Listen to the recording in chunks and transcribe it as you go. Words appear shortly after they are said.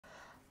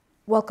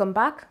Welcome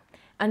back,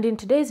 and in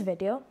today's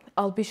video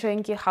I'll be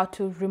showing you how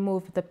to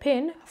remove the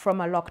pin from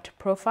a locked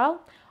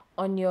profile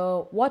on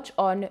your Watch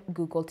On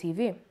Google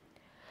TV.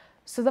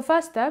 So the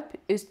first step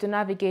is to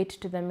navigate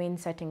to the main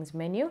settings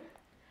menu,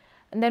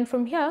 and then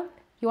from here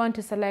you want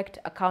to select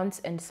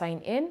accounts and sign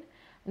in,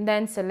 and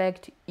then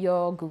select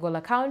your Google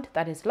account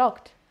that is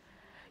locked.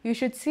 You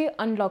should see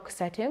unlock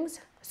settings.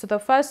 So the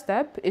first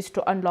step is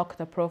to unlock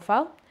the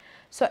profile.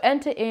 So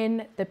enter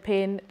in the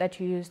pin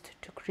that you used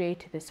to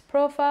create this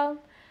profile.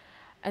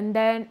 And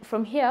then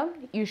from here,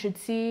 you should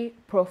see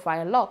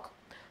profile lock.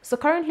 So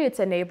currently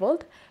it's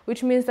enabled,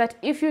 which means that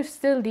if you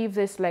still leave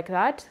this like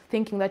that,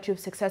 thinking that you've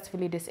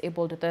successfully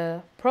disabled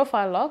the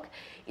profile lock,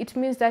 it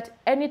means that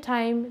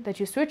anytime that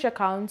you switch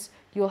accounts,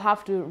 you'll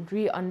have to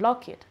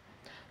re-unlock it.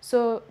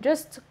 So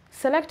just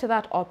select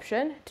that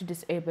option to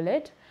disable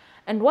it.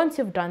 And once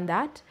you've done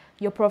that,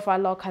 your profile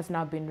lock has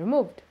now been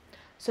removed.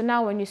 So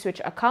now when you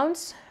switch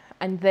accounts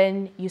and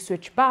then you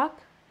switch back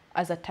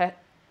as a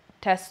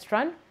test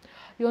run,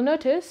 you'll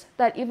notice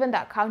that even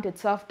the account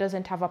itself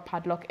doesn't have a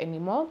padlock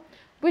anymore,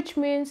 which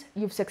means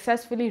you've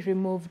successfully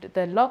removed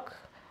the lock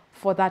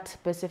for that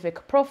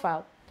specific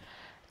profile.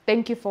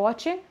 Thank you for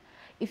watching.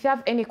 If you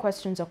have any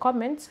questions or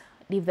comments,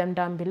 leave them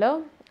down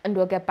below and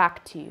we'll get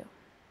back to you.